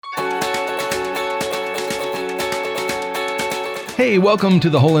Hey, welcome to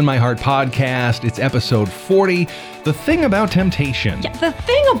the Hole in My Heart podcast. It's episode 40, The Thing About Temptation. Yeah, the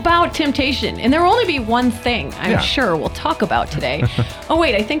thing about temptation, and there will only be one thing, I'm sure, we'll talk about today. Oh,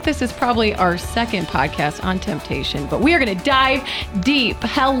 wait, I think this is probably our second podcast on temptation, but we are going to dive deep.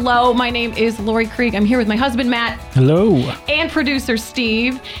 Hello, my name is Lori Krieg. I'm here with my husband, Matt. Hello. And producer,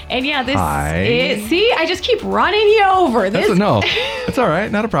 Steve. And yeah, this Hi. is, see, I just keep running you over. No, it's all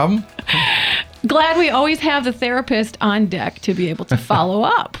right. Not a problem. Glad we always have the therapist on deck to be able to follow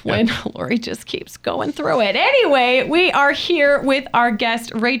up when Lori just keeps going through it. Anyway, we are here with our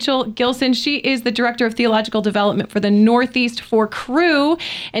guest, Rachel Gilson. She is the Director of Theological Development for the Northeast 4 Crew,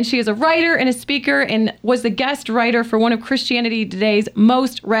 and she is a writer and a speaker and was the guest writer for one of Christianity Today's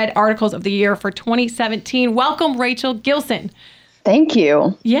most read articles of the year for 2017. Welcome, Rachel Gilson. Thank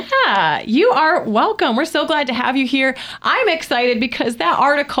you. Yeah, you are welcome. We're so glad to have you here. I'm excited because that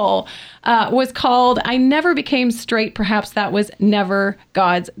article was called, I Never Became Straight. Perhaps that was never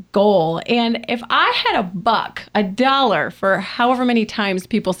God's goal. And if I had $1 for however many times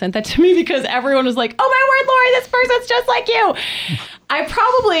people sent that to me because everyone was like, oh my word, Lori, this person's just like you. I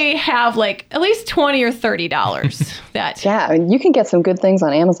probably have like at least $20 or $30 that. Yeah, you can get some good things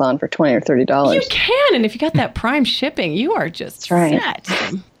on Amazon for $20 or $30. You can. And if you got that Prime shipping, you are just right. set.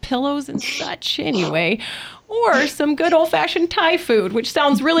 Some pillows and such anyway. Or some good old-fashioned Thai food, which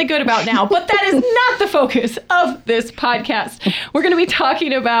sounds really good about now. But that is not the focus of this podcast. We're going to be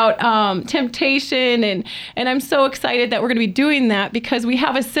talking about temptation, and I'm so excited that we're going to be doing that because we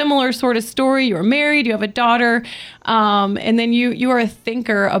have a similar sort of story. You're married, you have a daughter, and then you are a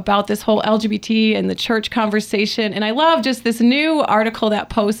thinker about this whole LGBT and the church conversation. And I love just this new article that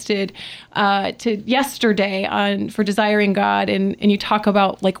posted to yesterday for Desiring God, and you talk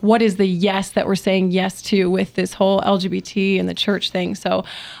about like what is the yes that we're saying yes to with this whole LGBT and the church thing. So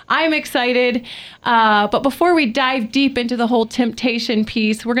I'm excited. But before we dive deep into the whole temptation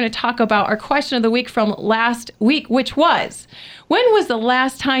piece, we're going to talk about our question of the week from last week, which was, when was the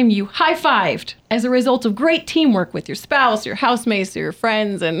last time you high-fived as a result of great teamwork with your spouse, your housemates, or your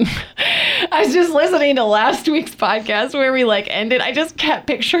friends? And I was just listening to last week's podcast where we ended. I just kept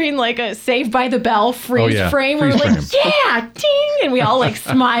picturing like a Saved by the Bell freeze frame. Where we're like, yeah, ding, and we all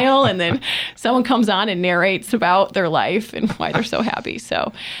smile, and then someone comes on and narrates about their life and why they're so happy.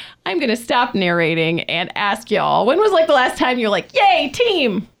 So I'm going to stop narrating and ask y'all, when was the last time you're like, yay,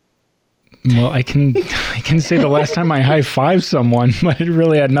 team? Well, I can say the last time I high-fived someone, but it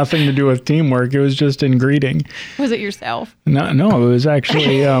really had nothing to do with teamwork. It was just in greeting. Was it yourself? No, it was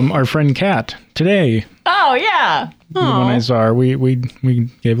actually our friend Kat today. Oh, yeah. When I saw her, we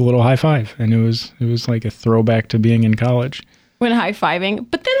gave a little high five, and it was like a throwback to being in college. When high-fiving,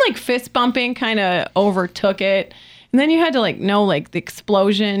 but then fist bumping kind of overtook it. And then you had to the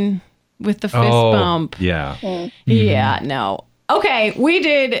explosion with the fist bump. Yeah. Mm-hmm. Yeah, no. Okay,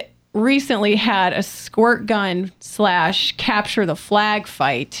 we recently had a squirt gun / capture the flag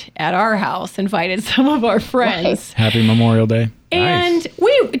fight at our house, invited some of our friends. Nice. Happy Memorial Day. And nice.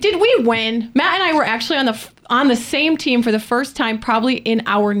 we win. Matt and I were actually on the same team for the first time probably in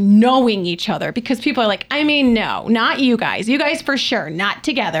our knowing each other, because people are like, I mean, no, not you guys. You guys for sure, not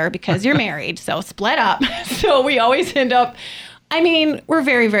together because you're married, so split up. So we always end up, we're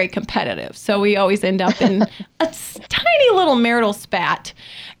very, very competitive. So we always end up in a tiny little marital spat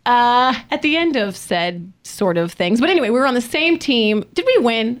at the end of said sort of things. But anyway, we were on the same team. Did we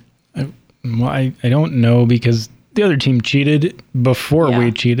win? Well, I don't know, because the other team cheated before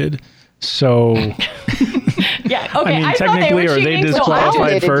we cheated. So yeah, okay. I technically, are they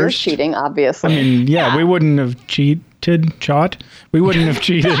disqualified first? You're cheating, obviously. We wouldn't have cheated. We wouldn't have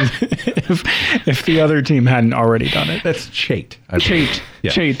cheated if the other team hadn't already done it. That's cheat.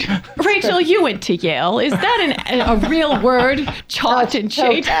 Cheat. Rachel, you went to Yale. Is that a real word? Chot and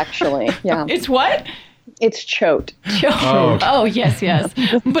cheat? Actually, yeah. It's what? It's chote. Oh, yes.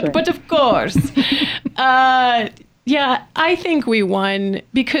 But of course. Yeah, I think we won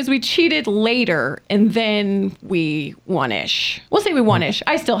because we cheated later and then we won-ish. We'll say we won-ish.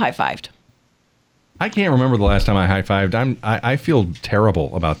 I still high-fived. I can't remember the last time I high-fived. I feel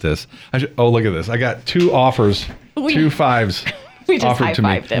terrible about this. Look at this. I got 2 offers, 2 fives we just offered to me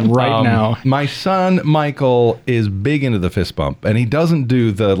high-fived him. Right now. My son, Michael, is big into the fist bump, and he doesn't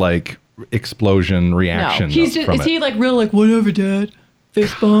do the explosion reaction. No, he's just, is he real whatever, Dad?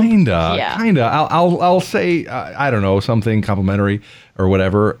 Fist bump? Kinda. I'll say, I don't know, something complimentary or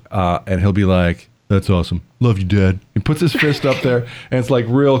whatever, and he'll be like, that's awesome. Love you, Dad. He puts his fist up there, and it's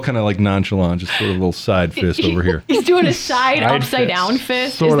real kind of nonchalant, just sort of a little side fist over here. He's doing a side upside down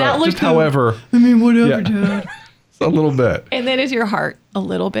fist. Sort is that just however. Whatever, Dad. A little bit. And then is your heart a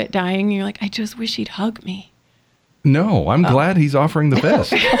little bit dying? You're like, I just wish he'd hug me. No, I'm glad he's offering the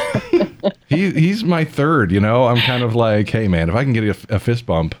fist. He's my third, I'm kind of like, hey, man, if I can get a fist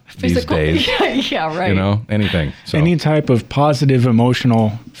bump these days. Yeah, right. Anything. So. Any type of positive,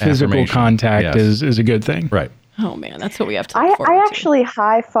 emotional, physical contact yes. is a good thing. Right. Oh, man, that's what we have to look forward I to. actually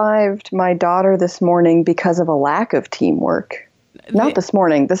high-fived my daughter this morning because of a lack of teamwork. Not this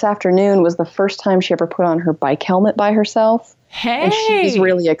morning. This afternoon was the first time she ever put on her bike helmet by herself. Hey. And she's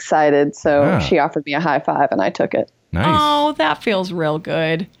really excited, so she offered me a high five, and I took it. Nice. Oh, that feels real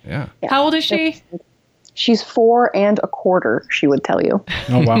good. Yeah. How old is she? She's 4 1/4, she would tell you.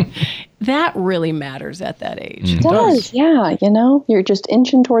 Oh, wow. That really matters at that age. It does, yeah. You're just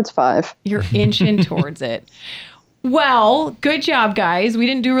inching towards 5. You're inching towards it. Well, good job, guys. We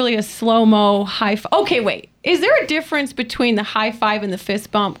didn't do really a slow-mo high five. Okay, wait. Is there a difference between the high five and the fist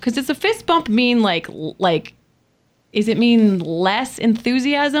bump? Because does the fist bump mean like, does it mean less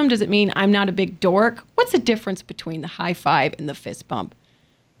enthusiasm? Does it mean I'm not a big dork? What's the difference between the high five and the fist bump?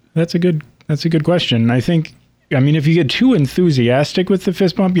 That's a good question. I think, if you get too enthusiastic with the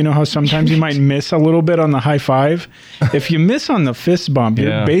fist bump, you know how sometimes you might miss a little bit on the high five? If you miss on the fist bump,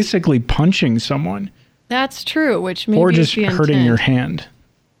 you're basically punching someone. That's true, which maybe or just is the hurting intent. your hand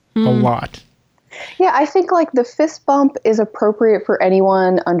a lot. Yeah, I think the fist bump is appropriate for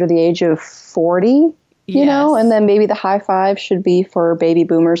anyone under the age of 40, you know, and then maybe the high five should be for baby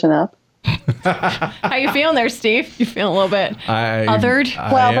boomers and up. How you feeling there, Steve? You feeling a little bit othered?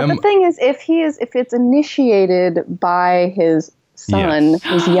 But the thing is, if it's initiated by his son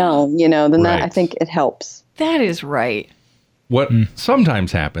who's young, then that, I think it helps. That is right. What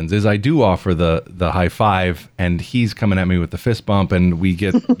sometimes happens is I do offer the high five, and he's coming at me with the fist bump, and we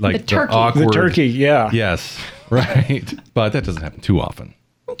get like the awkward. The turkey, yeah. Yes, right. But that doesn't happen too often.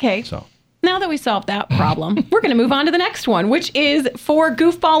 Okay. So now that we solved that problem, we're going to move on to the next one, which is for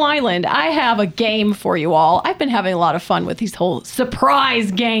Goofball Island. I have a game for you all. I've been having a lot of fun with these whole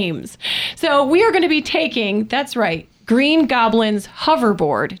surprise games. So we are going to be taking, that's right, Green Goblin's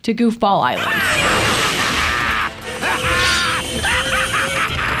hoverboard to Goofball Island.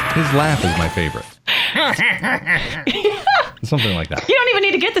 his laugh is my favorite. Something like that. You don't even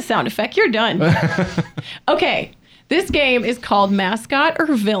need to get the sound effect. You're done. Okay. This game is called Mascot or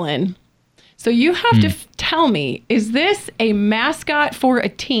Villain. So you have to tell me, is this a mascot for a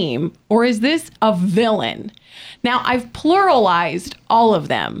team or is this a villain? Now, I've pluralized all of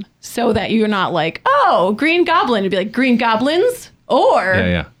them so that you're not like, oh, Green Goblin. It'd be like Green Goblins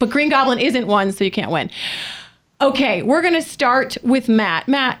or, but Green Goblin isn't one, so you can't win. Okay, we're going to start with Matt.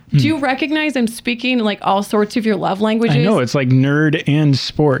 Matt, do you recognize I'm speaking like all sorts of your love languages? I know, it's like nerd and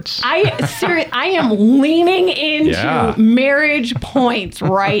sports. I am leaning into marriage points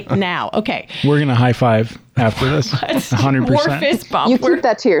right now. Okay. We're going to high five after this. 100%. More fist bump. You keep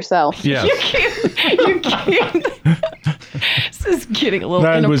that to yourself. Yes. You can't. This is getting a little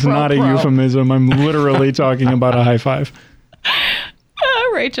That was not a euphemism. I'm literally talking about a high five.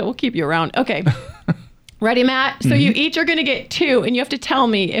 Rachel, we'll keep you around. Okay. Ready, Matt? So you each are going to get 2, and you have to tell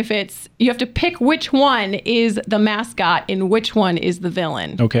me if you have to pick which one is the mascot and which one is the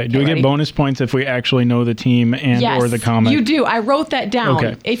villain. Okay. Do we get bonus points if we actually know the team and or the comic? You do. I wrote that down.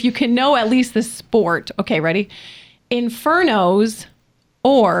 Okay. If you can know at least the sport. Okay, ready? Infernos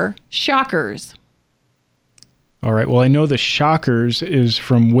or Shockers. All right. Well, I know the Shockers is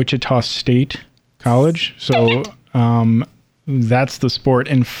from Wichita State College. So that's the sport.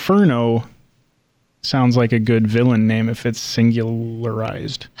 Inferno sounds like a good villain name if it's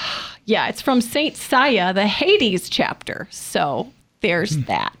singularized. Yeah, it's from St. Saya, the Hades chapter. So there's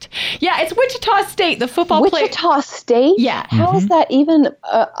that. Yeah, it's Wichita State, the football player. Wichita State? Yeah. How's that even?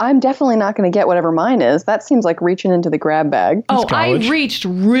 I'm definitely not going to get whatever mine is. That seems like reaching into the grab bag. Oh, I reached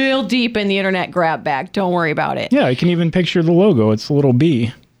real deep in the internet grab bag. Don't worry about it. Yeah, I can even picture the logo. It's a little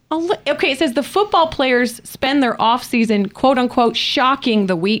bee. Okay, it says the football players spend their offseason, quote unquote, shocking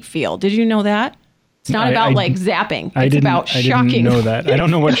the wheat field. Did you know that? It's not about like zapping. It's about shocking. I didn't know that. I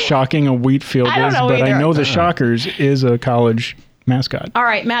don't know what shocking a wheat field is, but either. I know the Shockers is a college mascot. All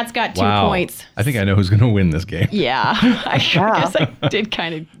right, Matt's got 2 points. I think I know who's going to win this game. Yeah, I guess I did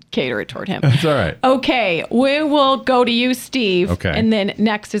kind of cater it toward him. That's all right. Okay, we will go to you, Steve. Okay. And then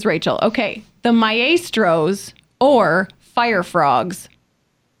next is Rachel. Okay, the Maestros or Fire Frogs.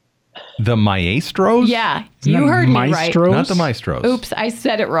 The Maestros? Yeah, you heard me right. Not the Maestros. Oops, I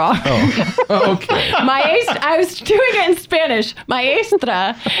said it wrong. Oh, okay. I was doing it in Spanish.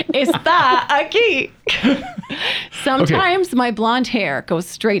 Maestra está aquí. Sometimes my blonde hair goes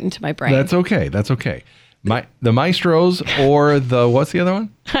straight into my brain. That's okay. That's okay. The Maestros or the, what's the other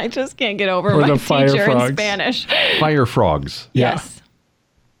one? I just can't get over or my the Fire teacher Frogs. in Spanish. Fire Frogs. Yes.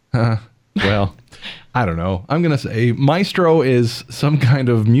 Well, I don't know. I'm going to say Maestro is some kind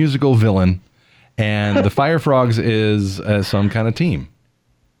of musical villain, and the Fire Frogs is some kind of team.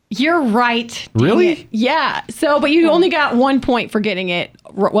 You're right. Dang Really? it. Yeah. So, but you only got 1 point for getting it.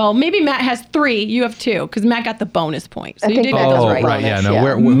 Well, maybe Matt has 3. You have 2 because Matt got the bonus point. So I you think did Matt get does those right. right. Yeah, no.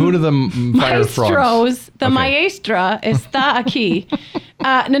 Yeah. Who do the Fire Frogs? Maestros, the Okay. maestra está aquí.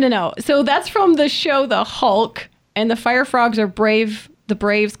 No. So that's from the show The Hulk, and the Fire Frogs are the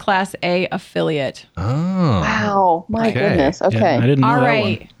Braves Class A affiliate. Oh. Wow. My Okay. goodness. Okay. Yeah, I didn't know All that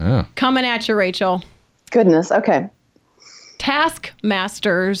right. one. Yeah. Coming at you, Rachel. Goodness. Okay.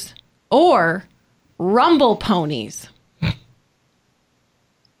 Taskmasters or Rumble Ponies?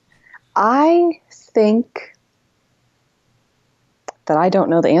 I think that I don't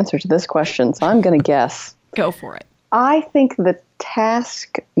know the answer to this question, so I'm going to guess. Go for it. I think the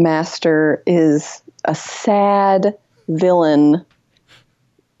Taskmaster is a sad villain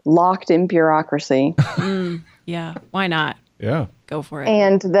locked in bureaucracy, Yeah. Why not? Yeah. Go for it.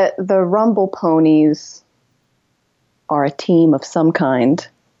 and that the Rumble Ponies are a team of some kind,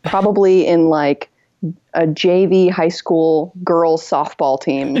 probably in like a JV high school girls softball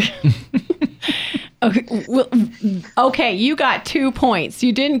team. Okay, you got 2 points.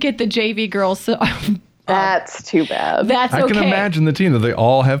 You didn't get the JV girls. So That's too bad. that's I okay. can imagine the team that they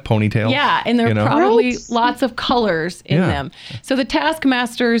all have ponytails. Yeah, and there are you know? probably Right? lots of colors in Yeah. them. So the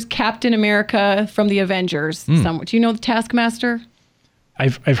Taskmaster's Captain America from the Avengers. Do you know the Taskmaster?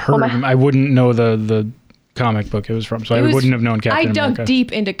 I've heard of him. I wouldn't know the comic book it was from, so I wouldn't have known Captain I dug America.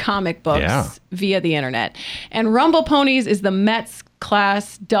 deep into comic books Yeah. via the internet. And Rumble Ponies is the Mets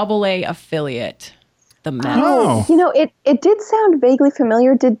Class AA affiliate. The Mets. Oh. You know, it did sound vaguely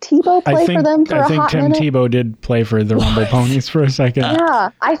familiar. Did Tebow play for them for I a think hot Tim minute? Tebow did play for the Rumble Ponies for a second. Yeah,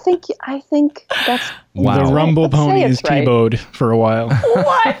 I think that's Wow. The Rumble Let's say Ponies it's right. Tebowed for a while.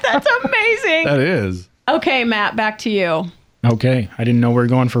 What? That's amazing. That is. Okay, Matt, back to you. Okay, I didn't know we were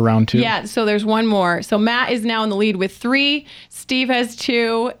going for round 2. Yeah, so there's one more. So Matt is now in the lead with 3. Steve has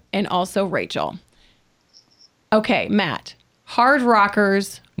 2, and also Rachel. Okay, Matt. Hard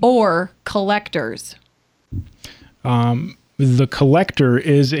rockers or collectors? The Collector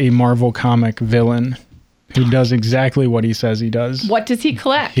is a Marvel comic villain who does exactly what he says he does. What does he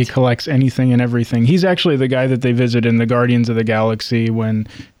collect? He collects anything and everything. He's actually the guy that they visit in the Guardians of the Galaxy when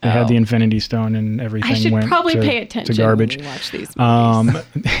they had the Infinity Stone and everything I should went probably to, pay attention to garbage. when we watch these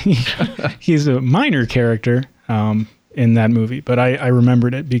movies. He's a minor character in that movie, but I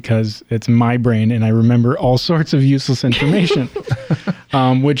remembered it because it's my brain and I remember all sorts of useless information,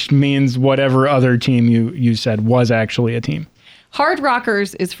 which means whatever other team you said was actually a team. Hard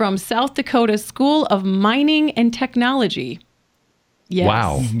Rockers is from South Dakota School of Mining and Technology. Yes,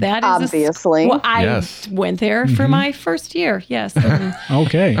 Wow. that is Obviously. Well, I Yes. went there for my first year. Yes. Mhm.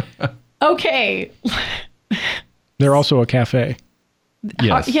 Okay. Okay. They're also a cafe.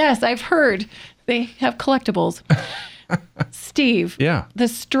 Yes. Yes, I've heard they have collectibles. Steve. Yeah. The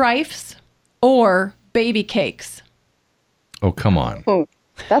Strifes or Baby Cakes? Oh, come on. Oh,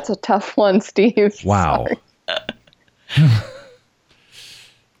 that's a tough one, Steve. Wow. Sorry.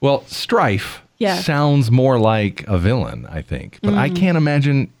 Well, Strife Yes. sounds more like a villain, I think. But I can't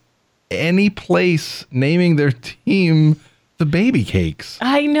imagine any place naming their team the Baby Cakes.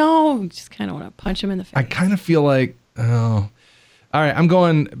 I know. Just kind of want to punch him in the face. I kind of feel like, oh. All right, I'm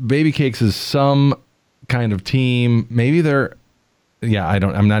going Baby Cakes is some kind of team. Maybe they're,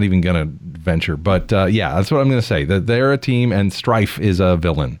 I'm not even going to venture. But yeah, that's what I'm going to say. That they're a team and Strife is a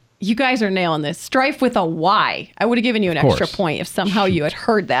villain. You guys are nailing this. Strife with a Y. I would have given you an Of extra course. point if somehow you had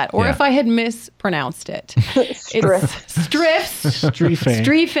heard that, or Yeah. if I had mispronounced it. Strife. It's Strifs.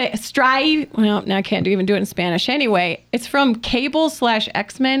 Strife. Well, now I can't even do it in Spanish. Anyway, it's from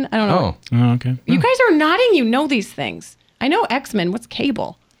Cable/X-Men. I don't know. Oh, Oh, okay. You guys are nodding. You know these things. I know X-Men. What's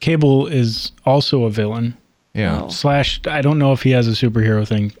Cable? Cable is also a villain. yeah. Oh. / I don't know if he has a superhero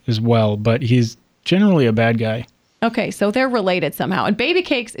thing as well, but he's generally a bad guy. Okay, so they're related somehow. And Baby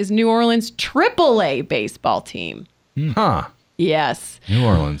Cakes is New Orleans AAA baseball team. Huh. Yes. New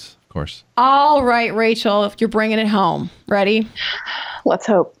Orleans, of course. All right, Rachel, if you're bringing it home. Ready? Let's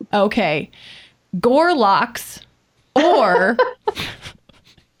hope. Okay. Gorlocks or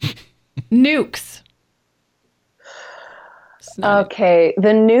Nukes? It's not Okay, the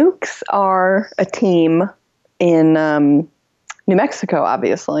Nukes are a team in New Mexico,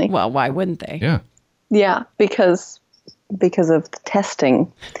 obviously. well, why wouldn't they? Yeah. Yeah, because of the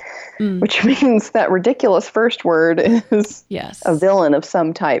testing, which means that ridiculous first word is Yes. a villain of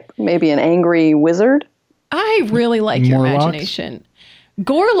some type, maybe an angry wizard. I really like your Morlocks? imagination.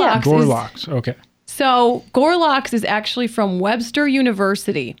 Gorlocks is Gorlocks. Okay. So Gorlocks is actually from Webster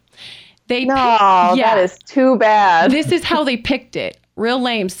University. No, that is too bad. This is how they picked it. Real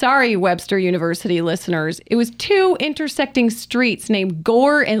lame. Sorry, Webster University listeners. It was 2 intersecting streets named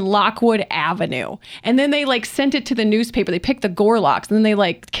Gore and Lockwood Avenue. And then they sent it to the newspaper. They picked the Gorlocks. And then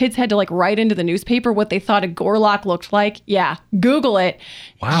kids had to write into the newspaper what they thought a Gorlock looked like. Yeah. Google it.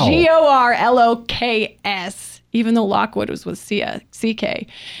 Wow. Gorloks. Even though Lockwood was with CK.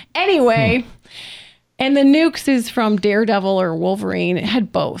 Anyway. And the Nukes is from Daredevil or Wolverine. It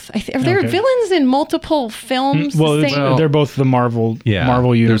had both. Are there villains in multiple films? Well, they're both the Marvel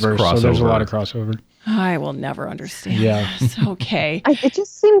universe, so there's a lot of crossover. I will never understand. Yeah. This. Okay. It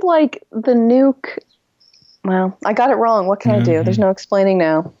just seemed like the Nuke. Well, I got it wrong. What can I do? There's no explaining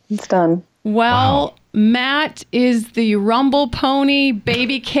now. It's done. Well, Matt is the Rumble Pony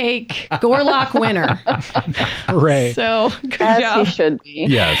Baby Cake Gorlock winner. Hooray. So, good As job. he should be.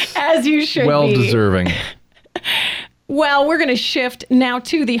 Yes. As you should Well be. deserving. Well, we're going to shift now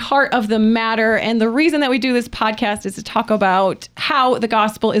to the heart of the matter. And the reason that we do this podcast is to talk about how the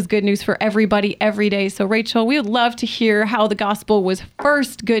gospel is good news for everybody every day. So, Rachel, we would love to hear how the gospel was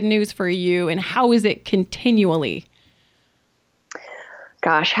first good news for you and how is it continually?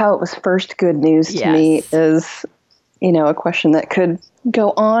 Gosh, how it was first good news to me is, a question that could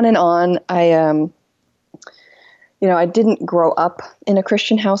go on and on. I didn't grow up in a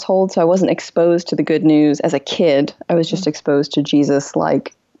Christian household, so I wasn't exposed to the good news as a kid. I was just exposed to Jesus,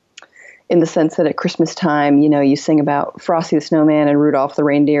 in the sense that at Christmas time, you sing about Frosty the Snowman and Rudolph the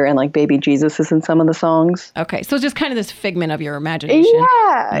Reindeer and baby Jesus is in some of the songs. Okay, so just kind of this figment of your imagination.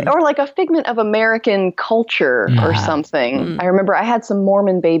 Yeah, or a figment of American culture or something. I remember I had some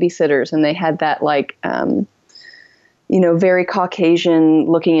Mormon babysitters and they had that very Caucasian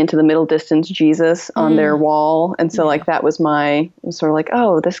looking into the middle distance Jesus on their wall. And so that was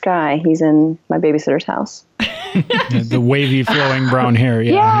oh, this guy, he's in my babysitter's house. The wavy flowing brown hair.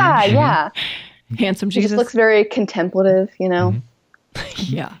 Yeah. Yeah. Handsome He Jesus. just looks very contemplative, Yeah.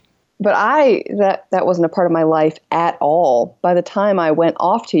 But that wasn't a part of my life at all. By the time I went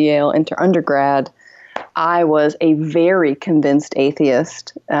off to Yale into undergrad, I was a very convinced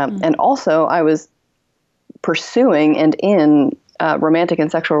atheist. And also I was pursuing and in romantic and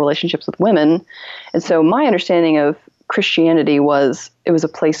sexual relationships with women. And so my understanding of Christianity was it was a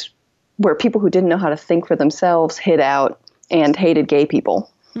place where people who didn't know how to think for themselves hid out and hated gay people.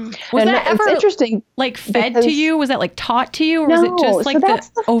 Was and that ever it's interesting, fed to you? Was that taught to you, or was no, it just so that's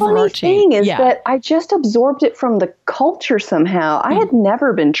the overarching? funny thing is that I just absorbed it from the culture somehow. I had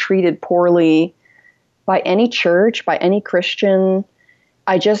never been treated poorly by any church, by any Christian.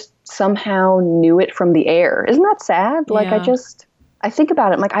 I just somehow knew it from the air. Isn't that sad? I think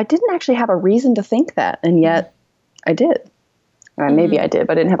about it. I'm I didn't actually have a reason to think that, and yet I did. Maybe I did,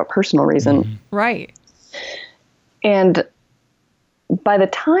 but I didn't have a personal reason. Right. And by the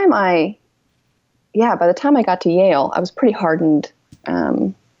time I got to Yale, I was pretty hardened,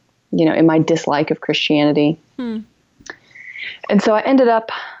 in my dislike of Christianity. And so I ended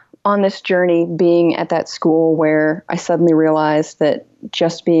up on this journey being at that school where I suddenly realized that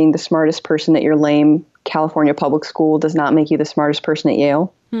just being the smartest person at your lame California public school does not make you the smartest person at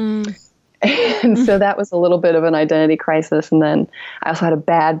Yale. And so that was a little bit of an identity crisis. And then I also had a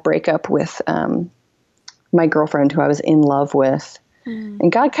bad breakup with my girlfriend who I was in love with.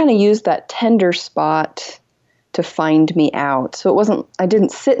 And God kind of used that tender spot to find me out. So I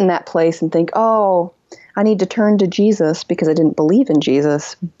didn't sit in that place and think, oh, I need to turn to Jesus because I didn't believe in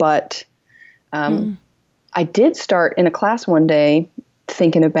Jesus. But I did start in a class one day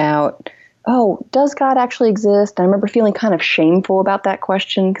thinking about, oh, does God actually exist? And I remember feeling kind of shameful about that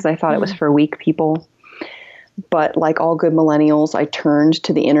question because I thought it was for weak people. But like all good millennials, I turned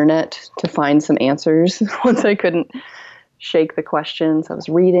to the internet to find some answers once I couldn't shake the questions. I was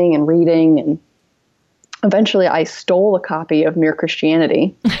reading, and eventually I stole a copy of Mere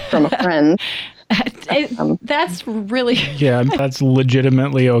Christianity from a friend. That's really... Yeah, that's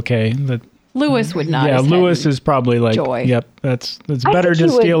legitimately okay. Lewis would not. Yeah, Lewis is probably joy. Yep, it's better to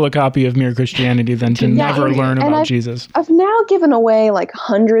steal a copy of Mere Christianity than to never learn about Jesus. I've now given away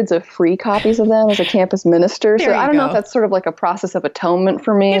hundreds of free copies of them as a campus minister. So I don't know if that's sort of like a process of atonement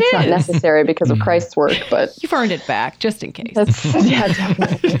for me. It's not necessary because of Christ's work, but you've earned it back just in case. Yeah,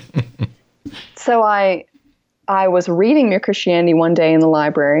 definitely. So I was reading Mere Christianity one day in the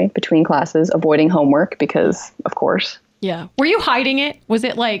library between classes, avoiding homework because, of course. Yeah. Were you hiding it? Was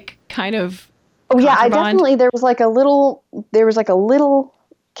it kind of? Oh yeah, I definitely. There was a little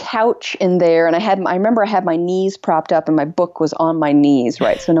couch in there, and I remember I had my knees propped up, and my book was on my knees,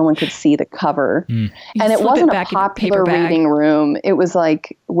 right, so no one could see the cover. And it wasn't a popular reading room. It was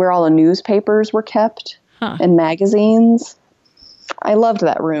where all the newspapers were kept and magazines. I loved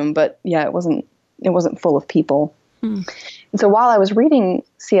that room, but yeah, it wasn't full of people. And so while I was reading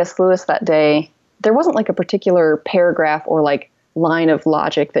C.S. Lewis that day, there wasn't like a particular paragraph or like line of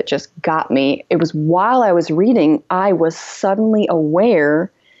logic that just got me. It was while I was reading, I was suddenly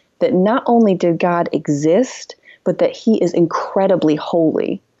aware that not only did God exist, but that he is incredibly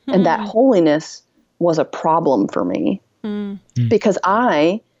holy. And that holiness was a problem for me because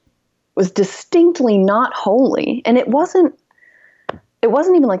I was distinctly not holy. And it wasn't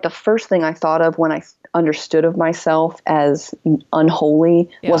even like the first thing I thought of when I understood of myself as unholy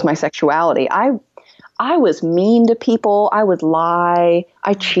was my sexuality. I was mean to people. I would lie.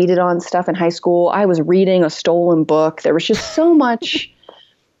 I cheated on stuff in high school. I was reading a stolen book. There was just so much,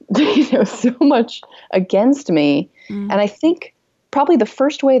 so much against me. And I think probably the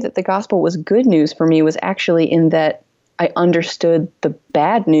first way that the gospel was good news for me was actually in that I understood the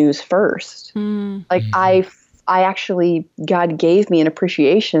bad news first. Like I actually, God gave me an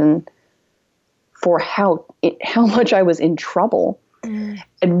appreciation for how much I was in trouble. And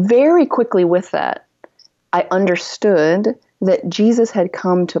very quickly with that, I understood that Jesus had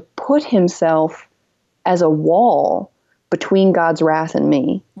come to put himself as a wall between God's wrath and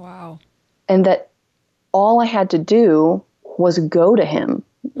me. Wow. And that all I had to do was go to him,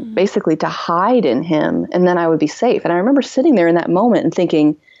 basically to hide in him, and then I would be safe. And I remember sitting there in that moment and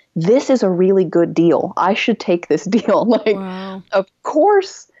thinking, this is a really good deal. I should take this deal. Like, of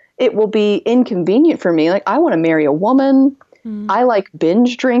course it will be inconvenient for me. Like, I want to marry a woman. I like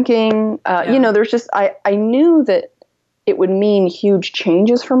binge drinking. There's just, I knew that it would mean huge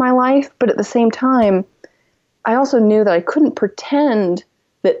changes for my life. But at the same time, I also knew that I couldn't pretend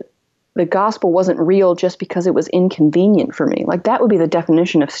that the gospel wasn't real just because it was inconvenient for me. Like, that would be the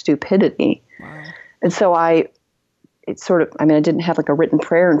definition of stupidity. Wow. And so I didn't have like a written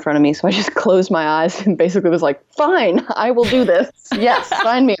prayer in front of me. So I just closed my eyes and basically was like, fine, I will do this. Yes,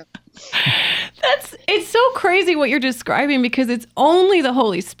 sign me up. It's so crazy what you're describing because it's only the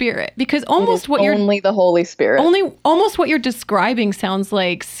Holy Spirit. Because almost what you're describing sounds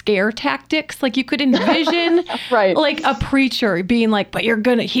like scare tactics. Like you could envision right. like a preacher being like, but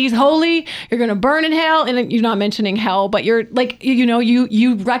he's holy, you're gonna burn in hell. And you're not mentioning hell, but you're like,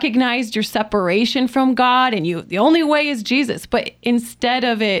 you recognized your separation from God and the only way is Jesus. But instead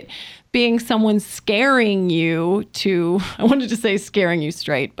of it being someone scaring you I wanted to say scaring you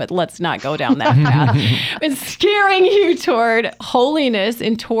straight, but let's not go down that path. But scaring you toward holiness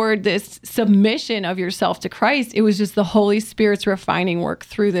and toward this submission of yourself to Christ. It was just the Holy Spirit's refining work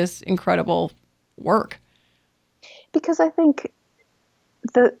through this incredible work. Because I think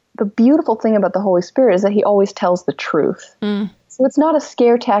the beautiful thing about the Holy Spirit is that he always tells the truth. So it's not a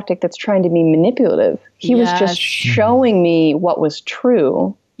scare tactic that's trying to be manipulative. He was just showing me what was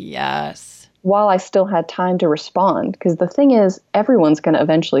true. Yes. While I still had time to respond. Because the thing is, everyone's going to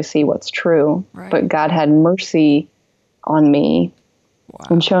eventually see what's true. Right. But God had mercy on me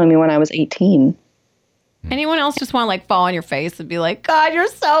and showing me when I was 18. Anyone else just want to like fall on your face and be like, God, you're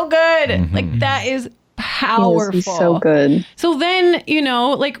so good. Like that is powerful. He's so good. So then,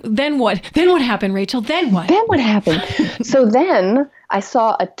 then what? Then what happened, Rachel? Then what? Then what happened? So then I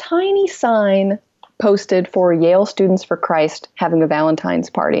saw a tiny sign posted for Yale Students for Christ having a Valentine's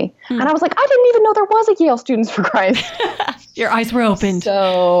party. And I was like, I didn't even know there was a Yale Students for Christ. Your eyes were opened.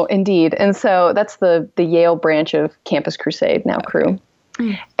 So indeed. And so that's the Yale branch of Campus Crusade, now Cru.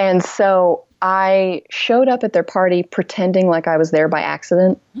 And so I showed up at their party pretending like I was there by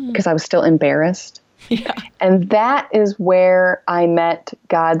accident because I was still embarrassed. Yeah. And that is where I met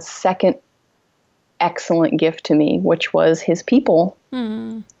God's second excellent gift to me, which was his people.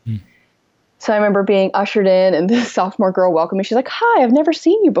 So I remember being ushered in and this sophomore girl welcomed me. She's like, hi, I've never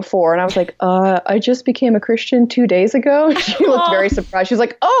seen you before. And I was like, I just became a Christian 2 days ago. She looked very surprised. She was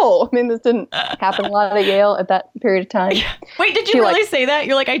like, this didn't happen a lot at Yale at that period of time. Wait, did you really say that?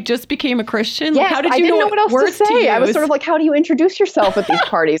 You're like, I just became a Christian? Yes, how did you I didn't know what else words to say. to use? I was sort of like, how do you introduce yourself at these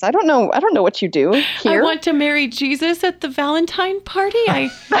parties? I don't know what you do here. I want to marry Jesus at the Valentine party.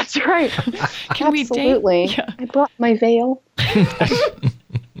 That's right. Can we date? Absolutely. Yeah. I brought my veil.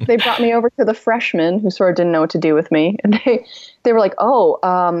 They brought me over to the freshmen who sort of didn't know what to do with me. And they were like,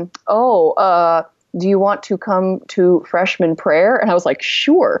 do you want to come to freshman prayer? And I was like,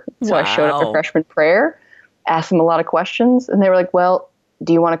 sure. So I showed up to freshman prayer, asked them a lot of questions. And they were like, well,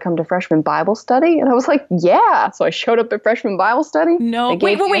 do you want to come to freshman Bible study? And I was like, yeah. So I showed up at freshman Bible study. No,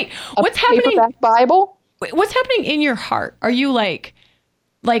 wait. What's happening? Paperback Bible. Wait, what's happening in your heart? Are you like,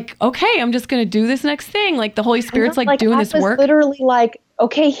 okay, I'm just going to do this next thing. Like the Holy Spirit's like doing this work. Literally like,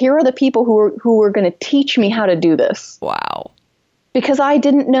 okay, here are the people who are going to teach me how to do this. Wow. because I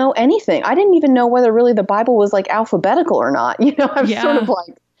didn't know anything. I didn't even know whether really the Bible was like alphabetical or not. I was sort of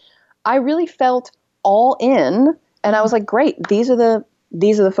like, I really felt all in, and I was like, great, these are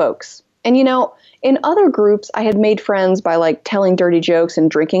the folks. And in other groups, I had made friends by like telling dirty jokes and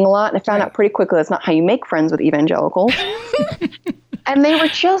drinking a lot, and I found out pretty quickly that's not how you make friends with evangelicals. And they were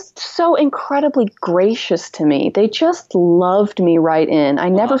just so incredibly gracious to me. They just loved me right in. I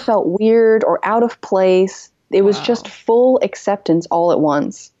never felt weird or out of place. It was just full acceptance all at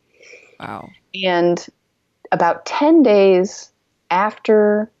once. Wow. And about 10 days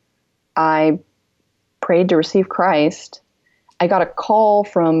after I prayed to receive Christ, I got a call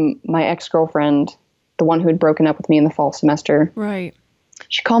from my ex-girlfriend, the one who had broken up with me in the fall semester. Right.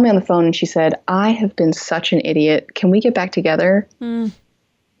 She called me on the phone and she said, I have been such an idiot. Can we get back together?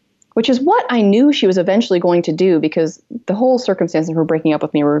 Which is what I knew she was eventually going to do, because the whole circumstances of her breaking up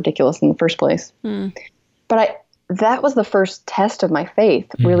with me were ridiculous in the first place. But that was the first test of my faith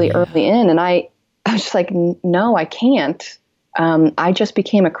really early in. And I was just like, no, I can't. I just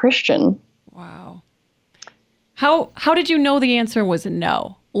became a Christian. Wow. How did you know the answer was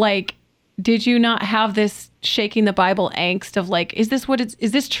no? Like, did you not have this shaking the Bible angst of like, is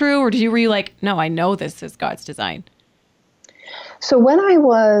this true? Or were you like, no, I know this is God's design? So when I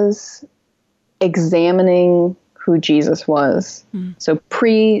was examining who Jesus was, so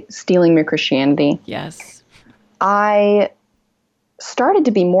pre-stealing my Christianity, yes, I started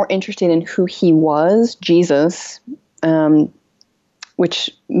to be more interested in who he was, Jesus,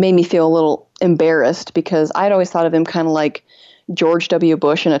 which made me feel a little embarrassed because I'd always thought of him kind of like George W.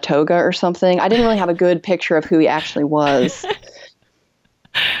 Bush in a toga or something. I didn't really have a good picture of who he actually was.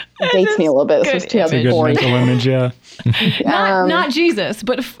 It dates me a little bit. This was It's a good 2004. mental image, yeah. not Jesus,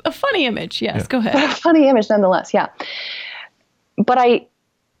 but a funny image. Yes, go ahead. But a funny image nonetheless, yeah. But I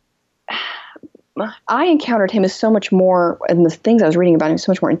encountered him as so much more, and the things I was reading about him,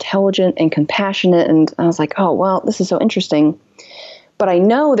 so much more intelligent and compassionate, and I was like, oh, well, this is so interesting. But I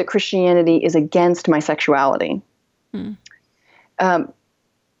know that Christianity is against my sexuality.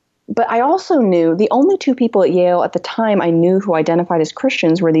 But I also knew the only two people at Yale at the time I knew who identified as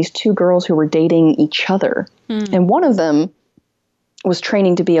Christians were these two girls who were dating each other. And one of them was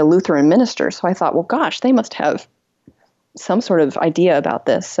training to be a Lutheran minister. So I thought, well, gosh, they must have some sort of idea about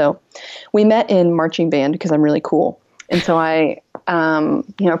this. So we met in marching band because I'm really cool. And so I,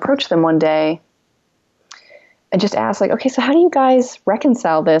 approached them one day and just asked, like, okay, so how do you guys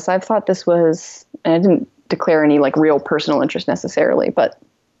reconcile this? I've thought this was, and I didn't declare any like real personal interest necessarily, but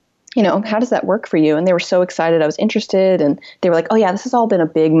how does that work for you? And they were so excited I was interested, and they were like, oh yeah, this has all been a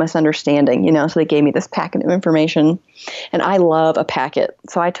big misunderstanding, so they gave me this packet of information, and I love a packet.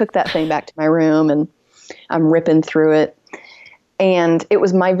 So I took that thing back to my room and I'm ripping through it. And it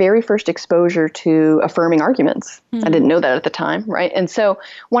was my very first exposure to affirming arguments. I didn't know that at the time, right? And so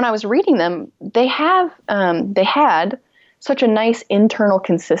when I was reading them, they had such a nice internal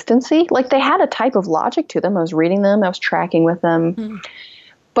consistency. Like they had a type of logic to them. I was reading them, I was tracking with them.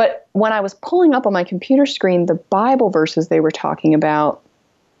 But when I was pulling up on my computer screen the Bible verses they were talking about,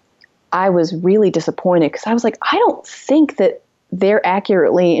 I was really disappointed because I was like, I don't think that they're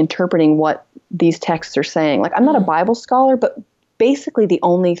accurately interpreting what these texts are saying. Like, I'm not a Bible scholar, but basically the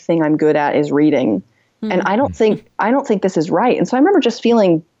only thing I'm good at is reading. And I don't think this is right. And so I remember just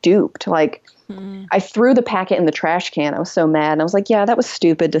feeling duped. Like I threw the packet in the trash can. I was so mad. And I was like, yeah, that was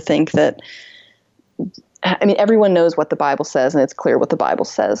stupid to think that. I mean, everyone knows what the Bible says, and it's clear what the Bible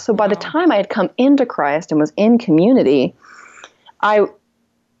says. So by the time I had come into Christ and was in community, I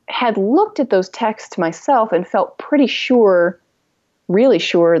had looked at those texts myself and felt pretty sure, really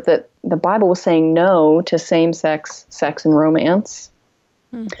sure, that the Bible was saying no to same-sex sex and romance.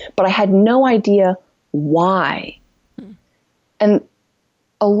 But I had no idea why. And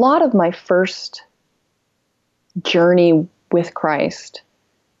a lot of my first journey with Christ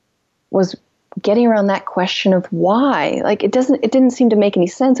was getting around that question of why. Like it didn't seem to make any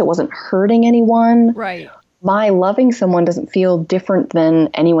sense. It wasn't hurting anyone. Right. My loving someone doesn't feel different than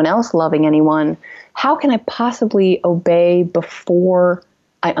anyone else loving anyone. How can I possibly obey before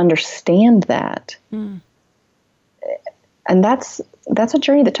I understand that? And that's a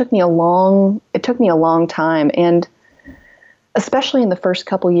journey that took me a long time. And especially in the first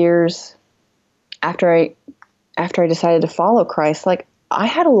couple years after I decided to follow Christ, like I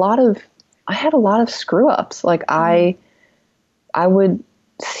had a lot of screw ups. Like I would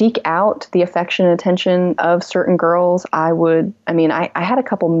seek out the affection and attention of certain girls. I had a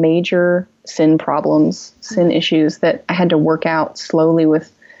couple major sin issues that I had to work out slowly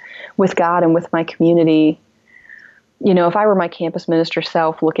with God and with my community. If I were my campus minister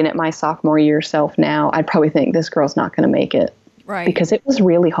self looking at my sophomore year self now, I'd probably think this girl's not going to make it. Right. Because it was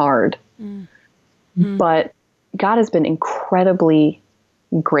really hard. But God has been incredibly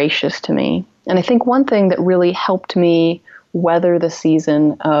gracious to me. And I think one thing that really helped me weather the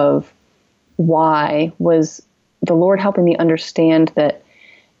season of why was the Lord helping me understand that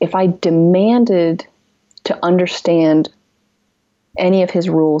if I demanded to understand any of his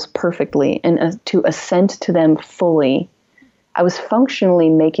rules perfectly and to assent to them fully, I was functionally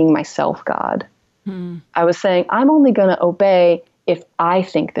making myself God. I was saying, I'm only going to obey if I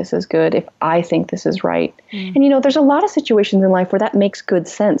think this is good, if I think this is right. And, there's a lot of situations in life where that makes good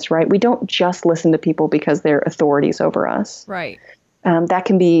sense, right? We don't just listen to people because they're authorities over us. Right. That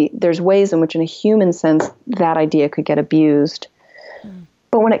can be, there's ways in which in a human sense, that idea could get abused.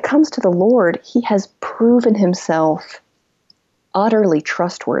 But when it comes to the Lord, he has proven himself utterly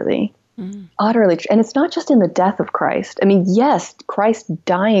trustworthy. Utterly. And it's not just in the death of Christ. I mean, yes, Christ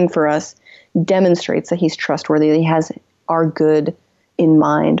dying for us demonstrates that he's trustworthy, that he has our good in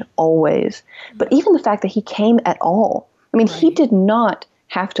mind always. But even the fact that he came at all, I mean, he did not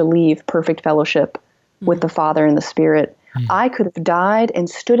have to leave perfect fellowship with the Father and the Spirit. I could have died and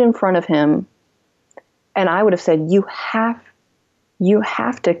stood in front of him, and I would have said, you have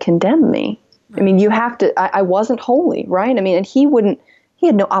to condemn me. I mean, you have to, I wasn't holy, right? I mean, and he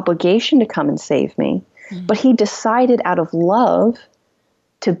had no obligation to come and save me, but he decided out of love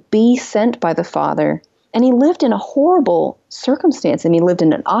to be sent by the Father. And he lived in a horrible circumstance. I mean, he lived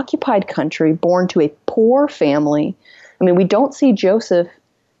in an occupied country, born to a poor family. I mean, we don't see Joseph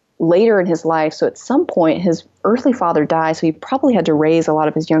later in his life. So at some point, his earthly father dies. So he probably had to raise a lot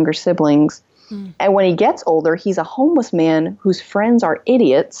of his younger siblings. And when he gets older, he's a homeless man whose friends are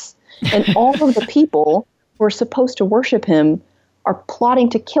idiots. And all of the people who are supposed to worship him are plotting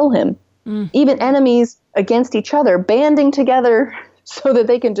to kill him. Even enemies against each other, banding together so that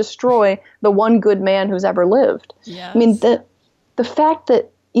they can destroy the one good man who's ever lived. Yes. I mean, the fact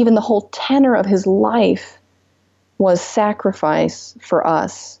that even the whole tenor of his life was sacrifice for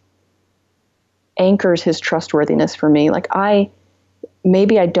us anchors his trustworthiness for me. Like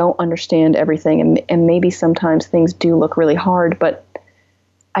maybe I don't understand everything, and maybe sometimes things do look really hard, but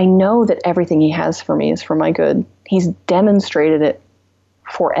I know that everything he has for me is for my good. He's demonstrated it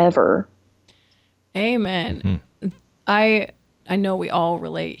forever. Amen. I know we all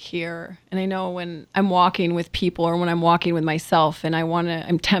relate here. And I know when I'm walking with people or when I'm walking with myself and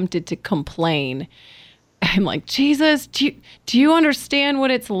I'm tempted to complain, I'm like, Jesus, do you understand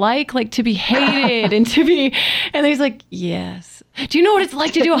what it's like to be hated and to be, and he's like, yes. Do you know what it's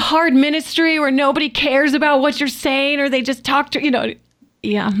like to do a hard ministry where nobody cares about what you're saying or they just talk to,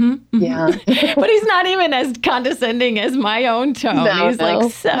 yeah. Yeah. But he's not even as condescending as my own tone. He's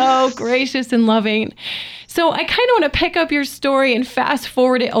like so gracious and loving. So I kind of want to pick up your story and fast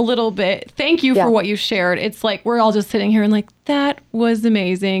forward it a little bit. Thank you for what you shared. It's like we're all just sitting here and like, that was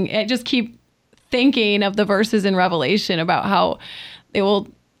amazing. I just keep thinking of the verses in Revelation about how they will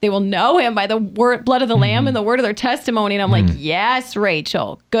know him by the blood of the Lamb and the word of their testimony. And I'm like, yes,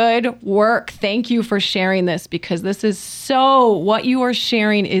 Rachel, good work. Thank you for sharing this, because this is what you are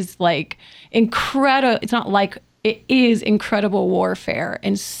sharing is like incredible. It's not like, it is incredible warfare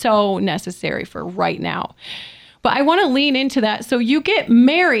and so necessary for right now. But I want to lean into that. So you get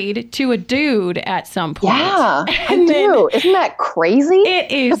married to a dude at some point. Yeah, I do. Isn't that crazy?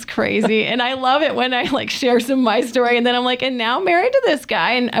 It is crazy. And I love it when I share some of my story and then I'm like, and now married to this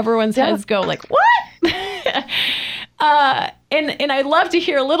guy, and everyone's heads go like, what? And I'd love to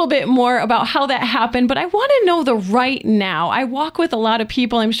hear a little bit more about how that happened, but I want to know the right now. I walk with a lot of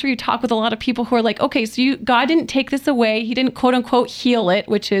people. I'm sure you talk with a lot of people who are like, okay, so God didn't take this away. He didn't quote unquote heal it,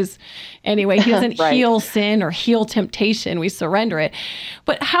 which is, anyway, he doesn't right. heal sin or heal temptation. We surrender it.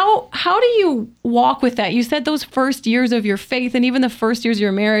 But how do you walk with that? You said those first years of your faith and even the first years of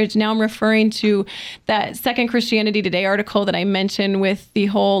your marriage. Now I'm referring to that Second Christianity Today article that I mentioned with the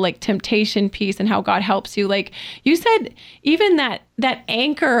whole temptation piece and how God helps you. You said even that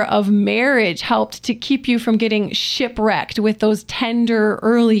anchor of marriage helped to keep you from getting shipwrecked with those tender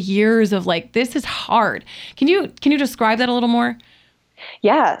early years of this is hard. Can you describe that a little more?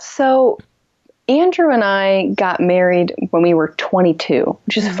 Yeah. So Andrew and I got married when we were 22,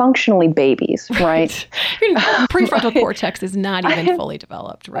 which is functionally babies, right? Your prefrontal cortex is not even fully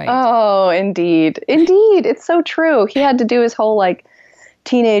developed, right? Oh, indeed. Indeed. It's so true. He had to do his whole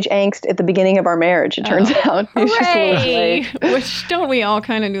teenage angst at the beginning of our marriage, it turns out. He's just a little late. Which don't we all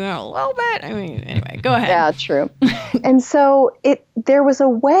kind of do that a little bit? I mean, anyway, go ahead. Yeah, true. And so there was a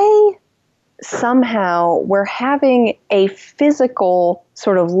way somehow where having a physical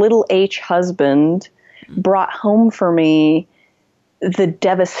sort of little H husband brought home for me the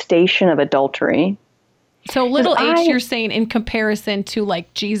devastation of adultery. So little h, you're saying in comparison to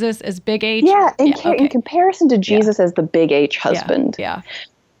like Jesus as big H? Yeah, in okay. comparison to Jesus as the big H husband. Yeah.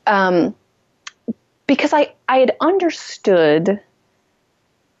 Because I had understood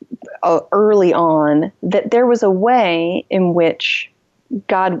early on that there was a way in which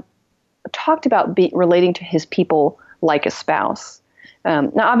God talked about relating to his people like a spouse.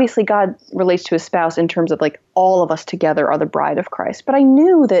 Now, obviously, God relates to his spouse in terms of like all of us together are the bride of Christ. But I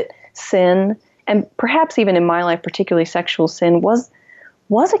knew that sin, and perhaps even in my life, particularly sexual sin, was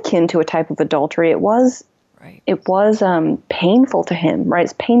akin to a type of adultery. It was painful to him, right?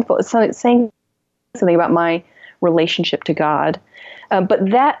 It's painful. It's saying something about my relationship to God.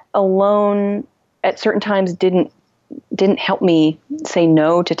 But that alone at certain times didn't help me say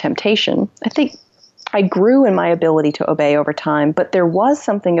no to temptation. I think I grew in my ability to obey over time, but there was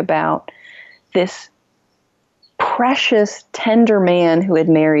something about this precious, tender man who had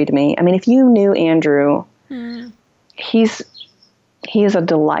married me. I mean, if you knew Andrew, he is a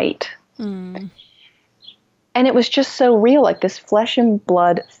delight. And it was just so real, like this flesh and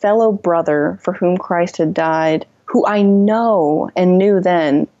blood fellow brother for whom Christ had died, who I know and knew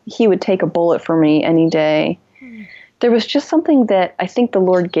then he would take a bullet for me any day. There was just something that I think the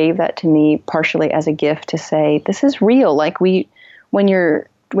Lord gave that to me partially as a gift to say, this is real. Like when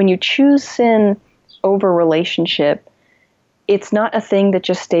you choose sin over relationship, it's not a thing that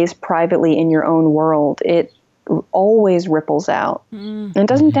just stays privately in your own world. It always ripples out. And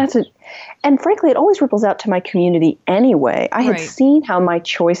and frankly, it always ripples out to my community anyway. I had seen how my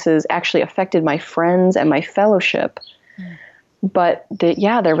choices actually affected my friends and my fellowship. But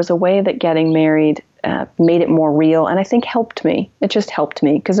there was a way that getting married made it more real, and I think helped me. It just helped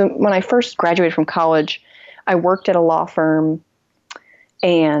me, because when I first graduated from college, I worked at a law firm,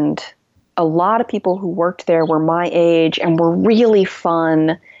 and a lot of people who worked there were my age and were really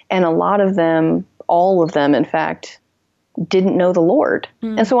fun, and a lot of them, all of them, in fact, didn't know the Lord.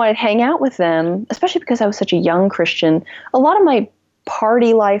 And so I'd hang out with them, especially because I was such a young Christian. A lot of my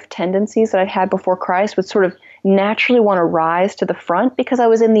party life tendencies that I'd had before Christ would sort of naturally want to rise to the front because I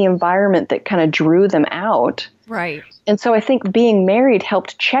was in the environment that kind of drew them out. Right. And so I think being married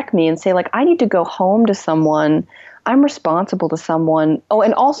helped check me and say, like, I need to go home to someone. I'm responsible to someone. Oh,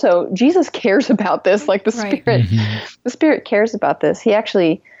 and also Jesus cares about this. Like the Spirit, the Spirit cares about this. He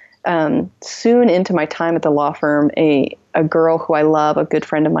actually, soon into my time at the law firm, a girl who I love, a good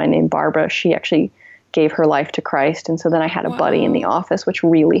friend of mine named Barbara, she actually gave her life to Christ. And so then I had a buddy in the office, which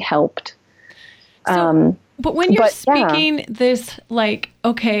really helped. But when you're speaking this, like,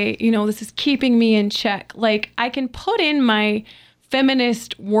 okay, this is keeping me in check, like I can put in my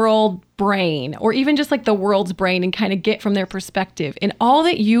feminist world brain, or even just like the world's brain, and kind of get from their perspective. And all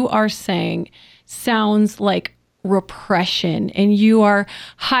that you are saying sounds like repression, and you are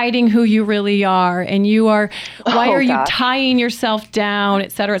hiding who you really are, and why are you tying yourself down,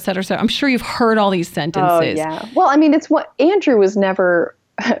 et cetera, et cetera, et cetera. I'm sure you've heard all these sentences. Oh, yeah. Well, I mean, it's what Andrew was never...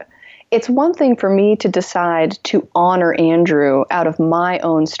 It's one thing for me to decide to honor Andrew out of my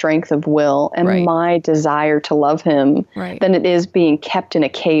own strength of will and my desire to love him than it is being kept in a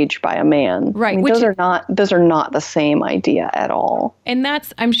cage by a man. Right. I mean, those are not the same idea at all. And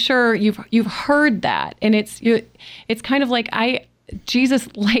that's, I'm sure you've heard that. And it's kind of like Jesus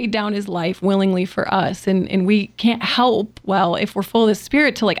laid down his life willingly for us, and we can't help, if we're full of the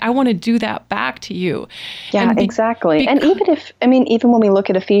Spirit, to I want to do that back to you. Yeah, exactly. And even when we look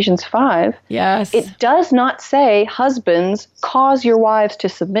at Ephesians 5, it does not say, husbands, cause your wives to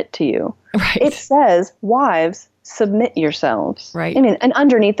submit to you. Right. It says, wives, submit yourselves. Right. I mean, and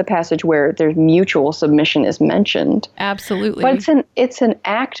underneath the passage where there's mutual submission is mentioned. Absolutely. But it's an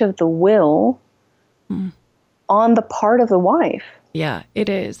act of the will on the part of the wife. Yeah, it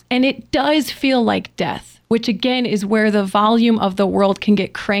is. And it does feel like death, which again is where the volume of the world can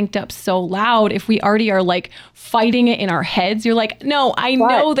get cranked up so loud. If we already are fighting it in our heads, you're like, no, I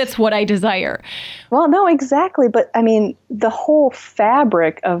know that's what I desire. Well, no, exactly. But I mean, the whole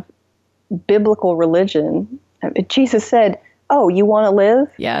fabric of biblical religion, Jesus said, oh, you want to live?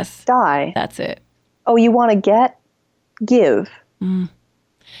 Yes. Die. That's it. Oh, you want to give?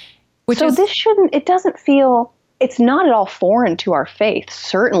 It doesn't feel... It's not at all foreign to our faith.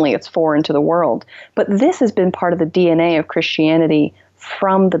 Certainly it's foreign to the world. But this has been part of the DNA of Christianity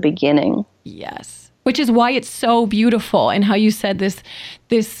from the beginning. Yes. Which is why it's so beautiful, and how you said this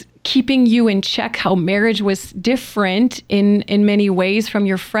keeping you in check, how marriage was different in many ways from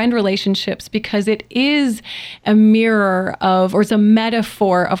your friend relationships, because it is a mirror of, or it's a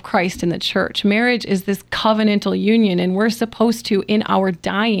metaphor of Christ in the church. Marriage is this covenantal union, and we're supposed to, in our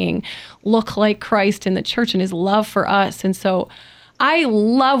dying, look like Christ in the church and his love for us. And so I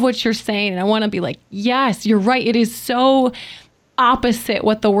love what you're saying. And I want to be like, yes, you're right. It is so opposite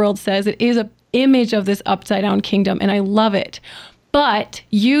what the world says. It is an image of this upside down kingdom. And I love it. But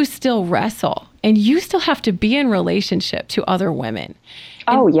you still wrestle and you still have to be in relationship to other women.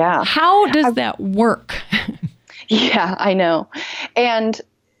 And oh, yeah. How does that work? Yeah, I know. And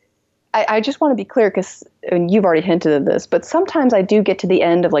I just want to be clear because you've already hinted at this, but sometimes I do get to the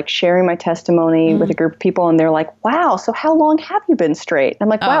end of like sharing my testimony with a group of people and they're like, wow, so how long have you been straight? And I'm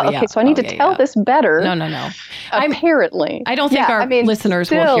like, wow, okay, so I need to tell this better. No. Apparently. I don't think our listeners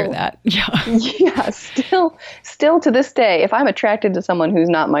will hear that. Yeah. Yeah, still to this day, if I'm attracted to someone who's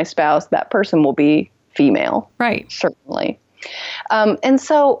not my spouse, that person will be female. Right. Certainly. And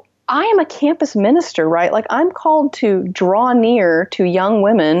so I am a campus minister, right? Like I'm called to draw near to young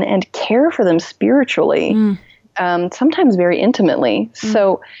women and care for them spiritually, sometimes very intimately.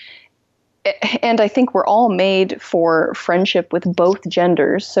 So, and I think we're all made for friendship with both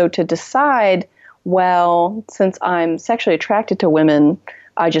genders. So to decide, well, since I'm sexually attracted to women,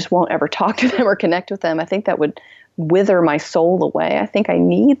 I just won't ever talk to them or connect with them. I think that would wither my soul away. I think I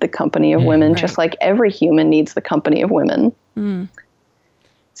need the company of women, just like every human needs the company of women.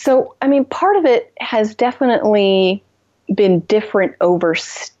 So, I mean, part of it has definitely been different over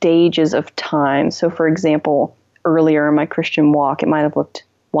stages of time. So, for example, earlier in my Christian walk, it might have looked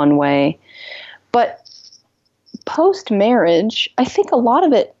one way. But post-marriage, I think a lot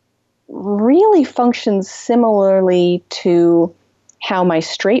of it really functions similarly to how my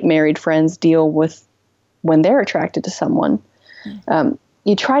straight married friends deal with when they're attracted to someone.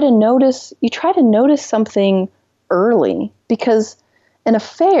 You try to notice something early because an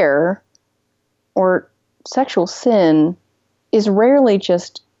affair or sexual sin is rarely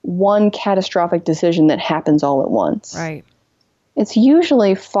just one catastrophic decision that happens all at once. Right. It's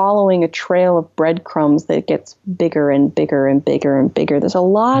usually following a trail of breadcrumbs that gets bigger and bigger and bigger and bigger. There's a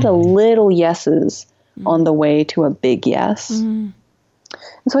lot of little yeses on the way to a big yes. And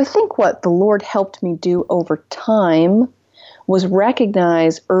so I think what the Lord helped me do over time was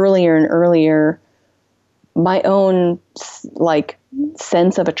recognize earlier and earlier my own like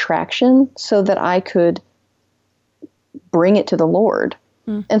sense of attraction so that I could bring it to the Lord.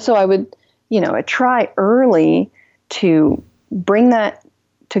 And so I would, I try early to bring that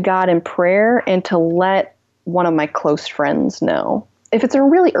to God in prayer and to let one of my close friends know. If it's a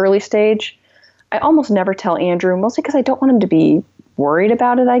really early stage, I almost never tell Andrew, mostly because I don't want him to be worried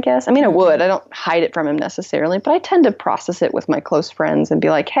about it, I guess. I mean, I would. I don't hide it from him necessarily, but I tend to process it with my close friends and be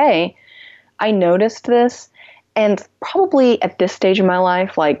like, hey, I noticed this. And probably at this stage of my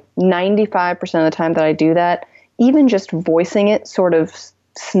life, like 95% of the time that I do that, even just voicing it sort of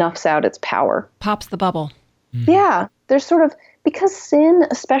snuffs out its power. Pops the bubble. Yeah. There's sort of, because sin,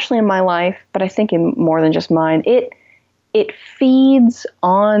 especially in my life, but I think in more than just mine, it feeds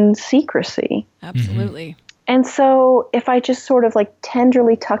on secrecy. Absolutely. And so if I just sort of like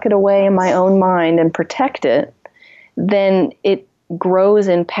tenderly tuck it away in my own mind and protect it, then it grows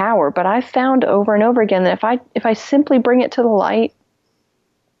in power. But I've found over and over again that if I simply bring it to the light,